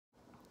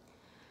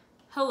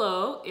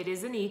Hello, it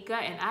is Anika,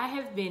 and I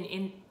have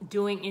been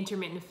doing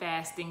intermittent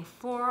fasting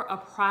for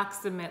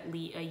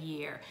approximately a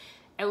year.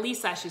 At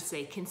least I should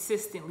say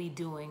consistently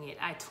doing it.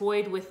 I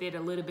toyed with it a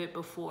little bit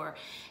before,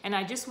 and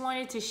I just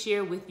wanted to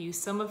share with you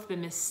some of the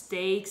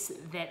mistakes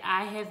that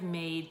I have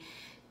made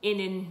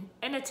in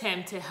an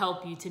attempt to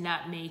help you to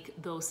not make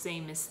those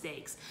same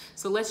mistakes.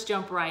 So let's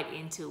jump right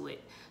into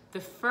it. The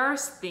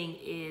first thing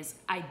is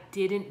I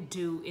didn't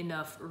do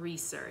enough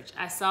research.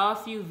 I saw a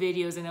few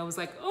videos and I was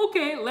like,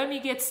 okay, let me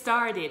get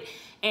started.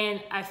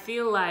 And I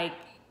feel like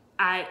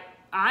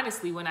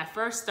honestly, when I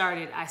first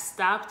started, I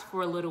stopped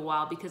for a little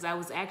while because I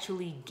was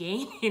actually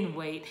gaining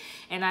weight.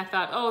 And I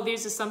thought, oh,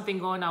 there's just something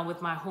going on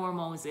with my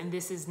hormones and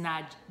this is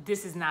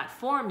not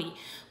for me.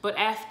 But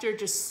after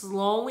just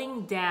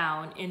slowing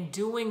down and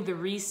doing the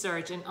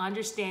research and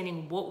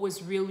understanding what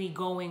was really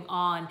going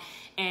on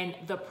and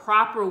the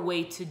proper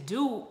way to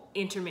do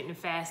intermittent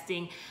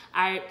fasting,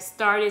 I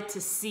started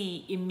to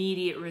see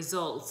immediate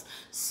results.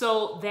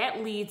 So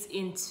that leads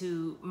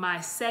into my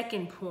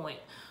second point.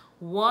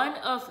 One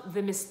of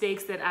the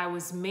mistakes that I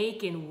was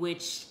making,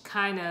 which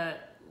kind of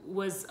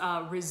was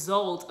a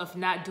result of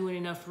not doing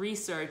enough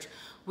research,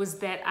 was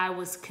that I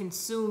was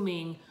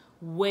consuming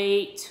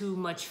way too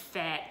much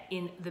fat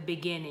in the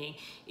beginning.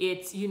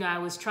 I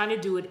was trying to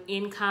do it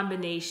in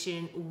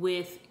combination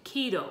with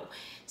keto.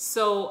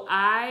 So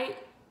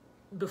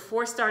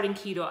before starting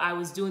keto, I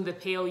was doing the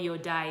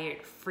paleo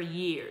diet for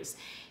years.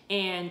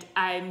 And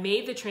I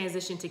made the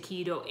transition to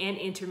keto and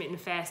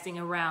intermittent fasting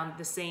around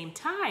the same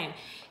time.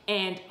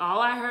 And all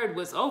I heard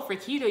was, oh, for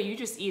keto, you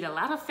just eat a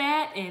lot of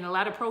fat and a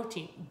lot of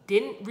protein.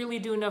 Didn't really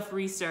do enough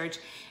research.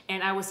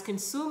 And I was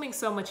consuming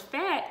so much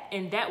fat,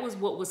 and that was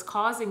what was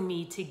causing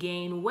me to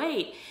gain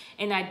weight.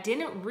 And I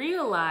didn't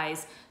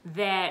realize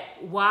that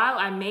while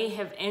I may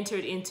have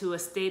entered into a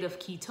state of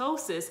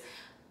ketosis,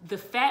 the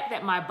fat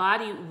that my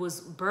body was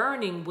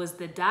burning was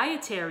the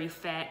dietary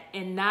fat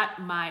and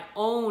not my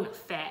own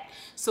fat.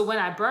 So when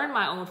I burn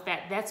my own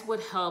fat, that's what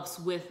helps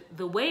with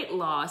the weight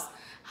loss.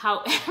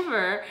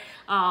 However,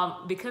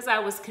 because I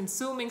was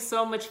consuming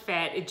so much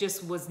fat, it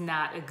just was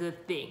not a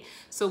good thing.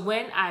 So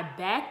when I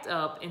backed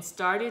up and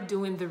started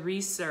doing the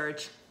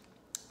research,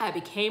 I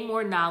became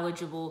more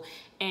knowledgeable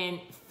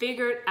and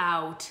figured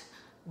out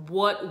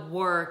what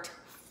worked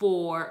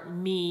for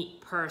me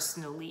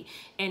personally.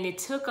 And it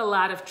took a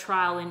lot of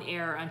trial and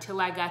error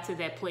until I got to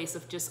that place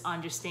of just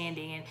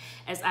understanding. And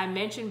as I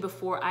mentioned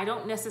before, I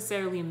don't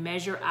necessarily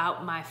measure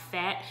out my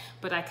fat,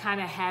 but I kind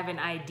of have an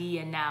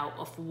idea now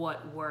of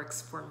what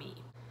works for me.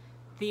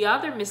 The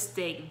other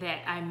mistake that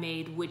I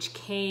made, which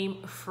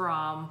came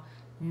from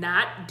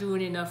not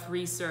doing enough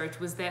research,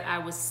 was that I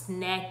was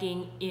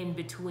snacking in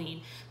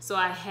between. So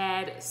I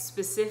had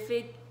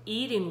specific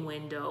eating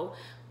window,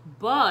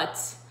 but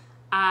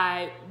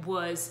I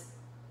was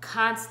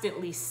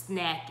constantly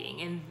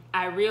snacking. And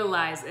I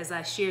realized, as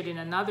I shared in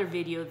another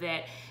video,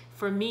 that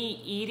for me,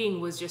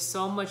 eating was just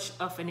so much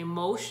of an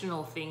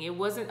emotional thing. It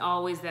wasn't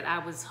always that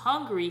I was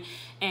hungry.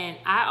 And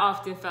I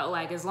often felt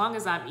like as long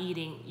as I'm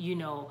eating,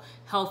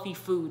 healthy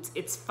foods,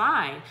 it's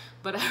fine.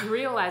 But I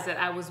realized that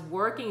I was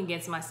working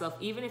against myself,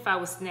 even if I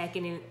was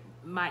snacking in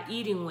my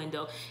eating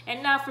window.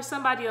 And now for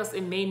somebody else,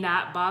 it may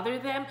not bother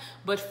them.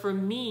 But for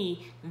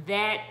me,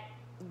 that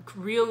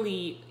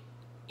really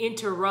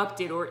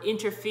interrupted or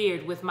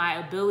interfered with my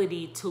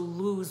ability to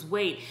lose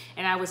weight.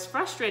 And I was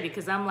frustrated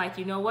because I'm like,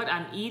 you know what?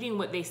 I'm eating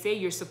what they say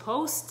you're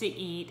supposed to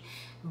eat,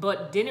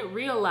 but didn't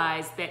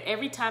realize that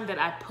every time that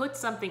I put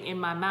something in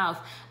my mouth,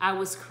 I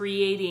was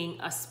creating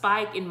a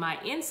spike in my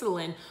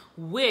insulin,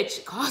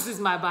 which causes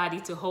my body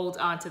to hold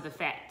on to the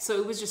fat. So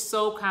it was just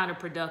so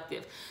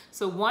counterproductive.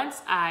 So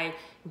once I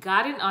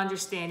got an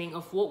understanding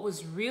of what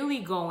was really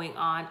going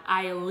on,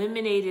 I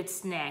eliminated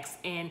snacks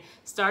and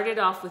started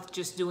off with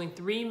just doing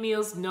 3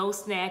 meals, no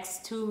snacks,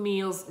 2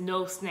 meals,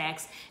 no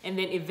snacks, and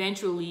then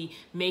eventually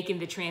making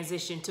the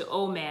transition to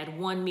OMAD,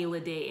 1 meal a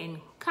day, and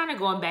kind of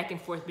going back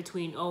and forth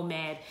between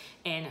OMAD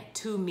and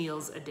 2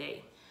 meals a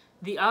day.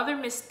 The other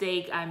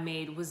mistake I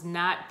made was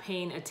not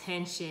paying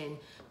attention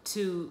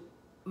to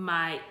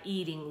my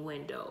eating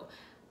window.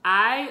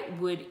 I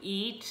would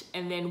eat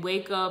and then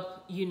wake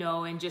up,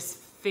 and just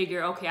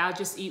figure, okay, I'll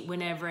just eat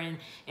whenever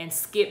and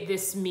skip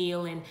this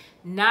meal, and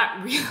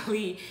not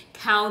really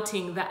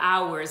counting the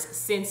hours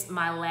since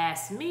my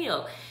last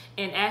meal.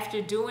 And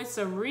after doing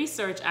some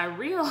research, I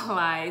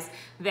realized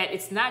that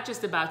it's not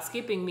just about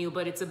skipping meal,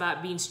 but it's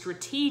about being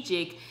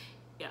strategic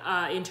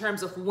in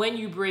terms of when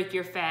you break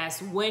your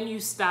fast, when you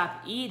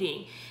stop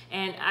eating.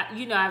 And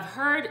I've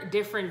heard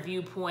different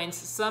viewpoints.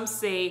 Some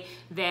say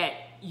that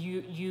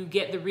you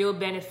get the real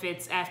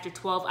benefits after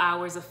 12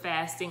 hours of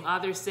fasting.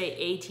 Others say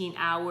 18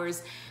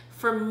 hours.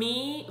 For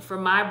me, for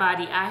my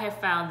body, I have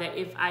found that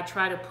if I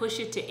try to push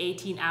it to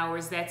 18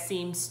 hours, that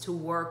seems to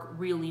work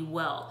really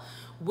well.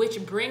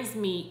 Which brings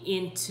me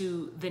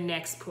into the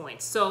next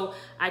point. So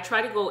I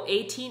try to go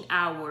 18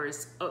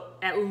 hours,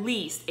 at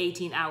least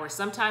 18 hours.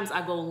 Sometimes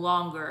I go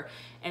longer,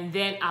 and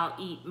then I'll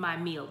eat my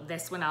meal.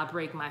 That's when I'll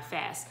break my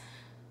fast.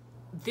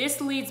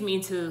 this leads me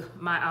into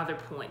my other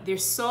point.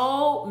 There's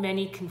so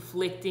many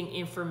conflicting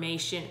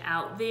information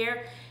out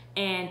there,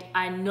 and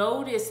I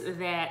noticed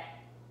that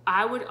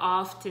I would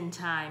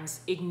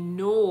oftentimes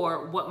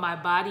ignore what my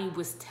body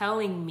was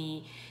telling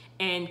me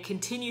and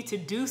continue to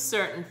do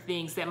certain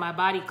things that my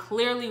body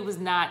clearly was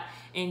not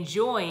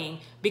enjoying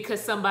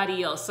because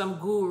somebody else, some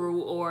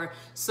guru or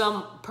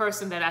some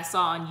person that I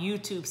saw on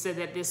YouTube said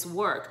that this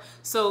worked.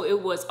 So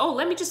it was, oh,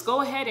 let me just go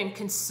ahead and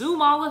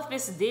consume all of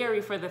this dairy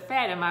for the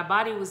fat. And my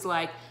body was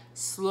like,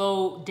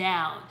 slow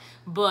down.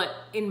 But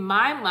in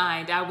my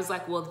mind, I was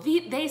like, well,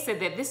 they said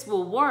that this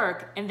will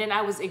work. And then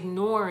I was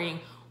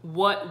ignoring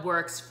what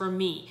works for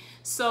me.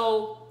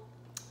 So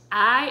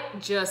I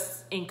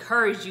just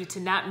encourage you to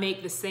not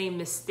make the same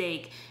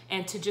mistake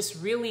and to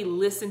just really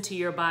listen to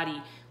your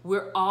body.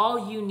 We're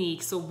all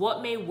unique, so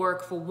what may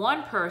work for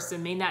one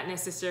person may not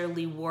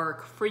necessarily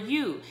work for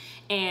you.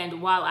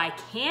 And while I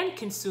can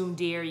consume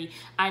dairy,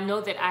 I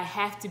know that I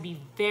have to be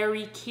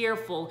very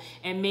careful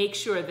and make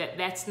sure that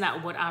that's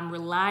not what I'm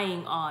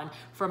relying on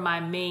for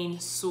my main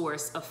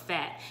source of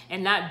fat,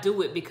 and not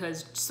do it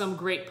because some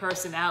great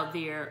person out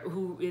there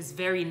who is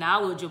very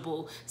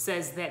knowledgeable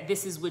says that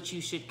this is what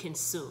you should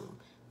consume.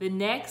 The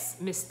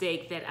next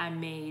mistake that I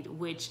made,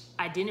 which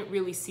I didn't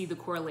really see the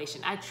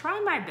correlation, I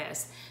try my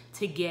best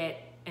to get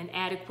an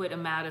adequate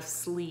amount of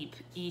sleep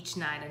each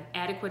night, an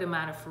adequate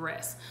amount of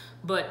rest.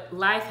 But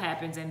life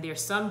happens, and there's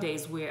some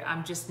days where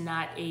I'm just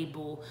not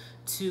able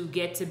to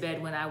get to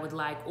bed when I would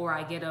like, or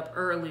I get up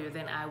earlier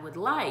than I would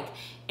like.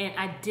 And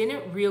I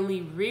didn't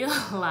really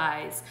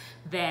realize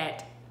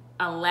that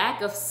a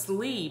lack of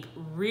sleep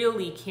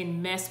really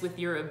can mess with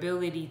your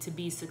ability to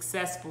be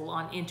successful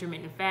on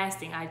intermittent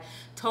fasting. I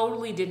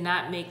totally did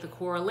not make the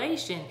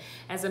correlation.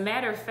 As a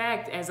matter of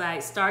fact, as I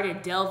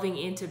started delving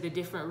into the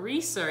different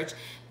research,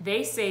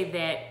 they say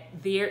that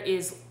there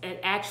is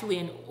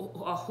actually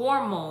a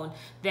hormone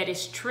that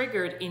is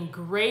triggered in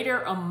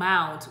greater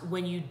amount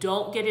when you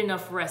don't get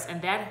enough rest.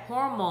 And that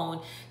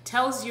hormone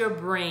tells your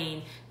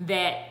brain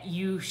that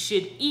you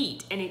should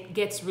eat, and it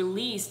gets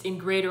released in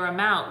greater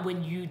amount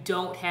when you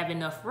don't have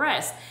enough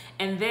rest.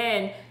 And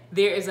then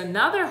there is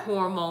another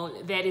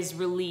hormone that is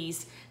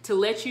released to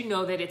let you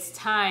know that it's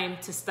time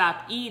to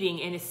stop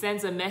eating, and it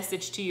sends a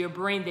message to your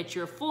brain that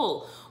you're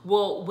full.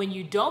 Well, when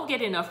you don't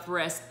get enough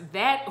rest,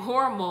 that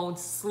hormone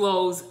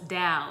slows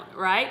down,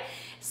 right?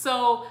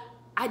 So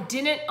I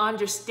didn't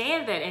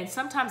understand that, and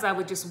sometimes I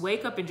would just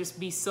wake up and just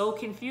be so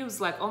confused,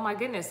 like, oh my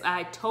goodness,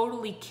 I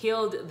totally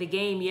killed the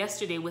game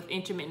yesterday with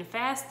intermittent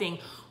fasting.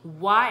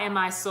 Why am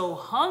I so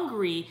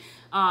hungry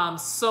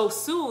so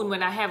soon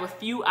when I have a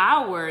few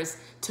hours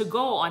to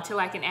go until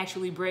I can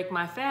actually break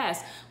my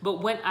fast?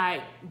 But when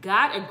I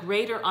got a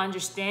greater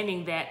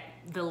understanding that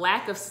the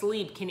lack of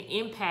sleep can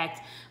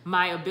impact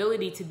my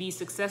ability to be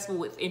successful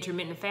with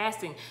intermittent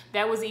fasting,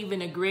 that was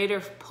even a greater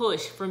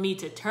push for me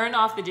to turn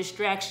off the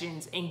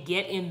distractions and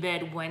get in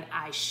bed when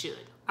I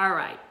should. All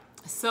right,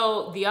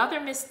 so the other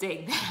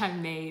mistake that I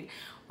made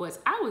was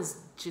I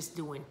was just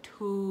doing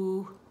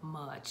too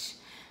much.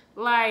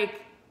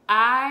 Like,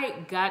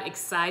 I got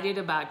excited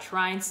about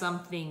trying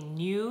something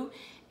new,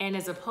 and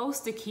as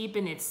opposed to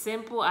keeping it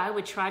simple, I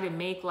would try to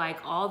make like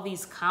all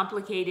these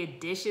complicated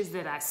dishes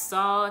that I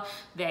saw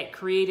that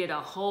created a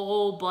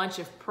whole bunch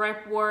of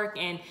prep work,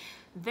 and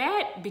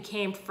that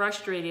became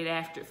frustrating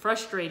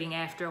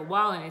after a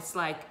while. And it's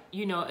like,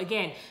 you know,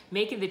 again,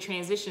 making the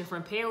transition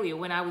from paleo.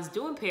 When I was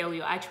doing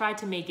paleo, I tried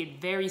to make it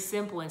very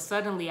simple, and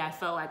suddenly I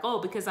felt like, oh,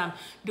 because I'm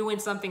doing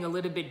something a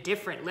little bit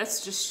different,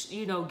 let's just,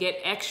 you know, get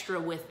extra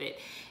with it.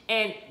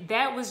 And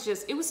that was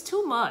just, it was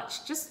too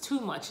much, just too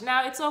much.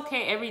 Now, it's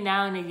okay every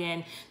now and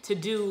again to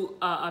do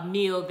a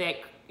meal that,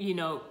 you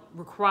know,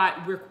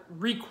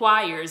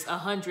 requires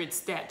 100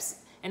 steps.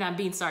 And I'm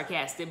being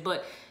sarcastic,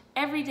 but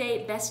every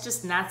day, that's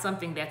just not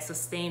something that's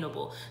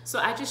sustainable. So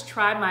I just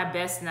try my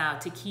best now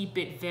to keep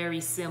it very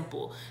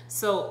simple.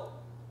 So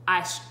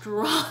I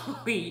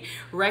strongly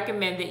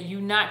recommend that you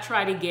not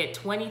try to get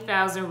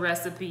 20,000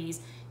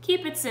 recipes.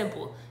 Keep it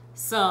simple.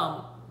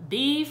 Some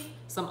beef,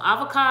 some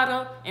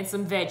avocado, and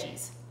some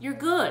veggies. You're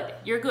good.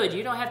 You're good.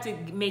 You don't have to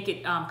make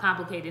it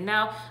complicated.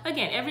 Now,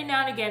 again, every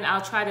now and again, I'll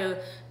try to,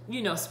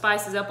 you know,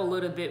 spice it up a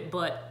little bit,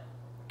 but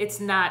it's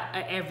not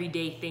an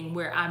everyday thing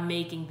where I'm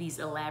making these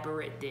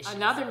elaborate dishes.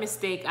 Another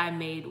mistake I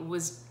made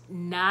was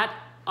not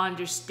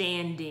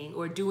understanding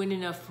or doing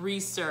enough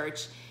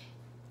research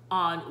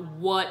on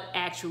what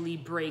actually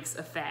breaks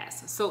a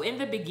fast. So in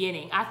the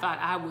beginning, I thought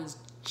I was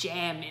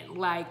jamming.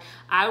 Like,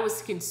 I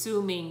was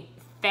consuming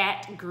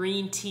fat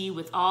green tea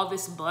with all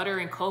this butter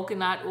and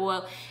coconut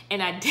oil,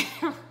 and I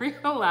didn't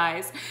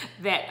realize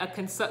that a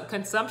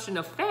consumption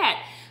of fat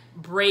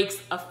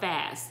breaks a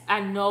fast. I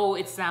know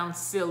it sounds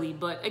silly,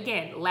 but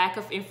again, lack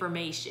of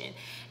information.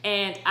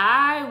 And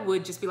I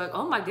would just be like,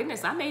 oh my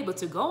goodness, I'm able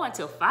to go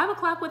until 5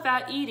 o'clock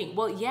without eating.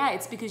 Well, yeah,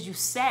 it's because you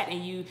sat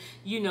and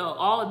you know,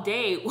 all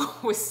day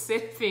was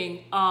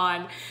sipping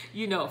on,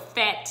 you know,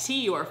 fat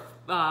tea or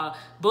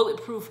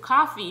bulletproof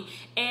coffee.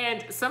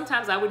 And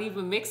sometimes I would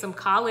even mix some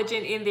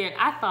collagen in there. And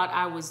I thought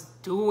I was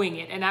doing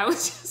it. And I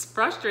was just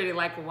frustrated,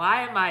 like,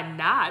 why am I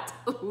not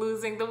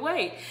losing the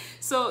weight?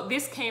 So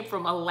this came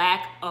from a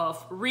lack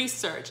of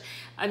research.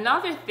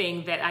 Another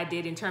thing that I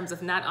did in terms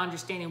of not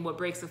understanding what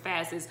breaks a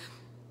fast is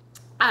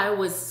I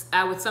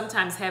would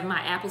sometimes have my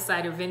apple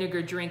cider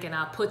vinegar drink and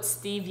I'll put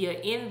stevia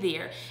in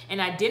there,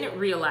 and I didn't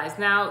realize.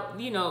 Now,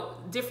 you know,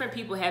 different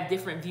people have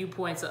different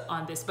viewpoints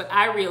on this, but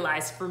I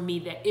realized for me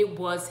that it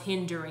was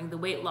hindering the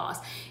weight loss.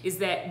 Is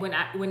that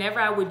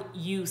whenever I would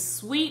use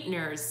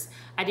sweeteners,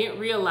 I didn't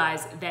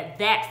realize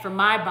that for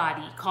my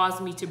body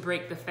caused me to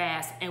break the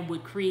fast and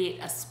would create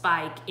a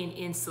spike in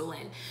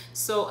insulin.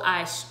 So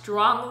I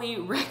strongly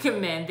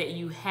recommend that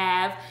you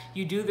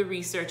do the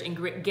research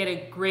and get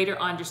a greater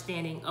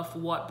understanding of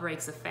what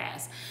breaks a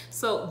fast.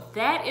 So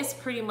that is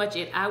pretty much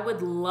it. I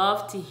would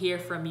love to hear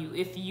from you.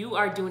 If you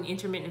are doing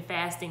intermittent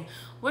fasting,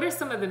 what are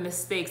some of the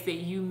mistakes that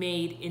you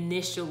made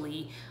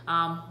initially?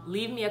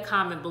 Leave me a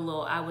comment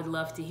below. I would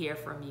love to hear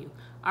from you.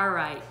 All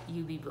right,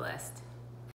 you be blessed.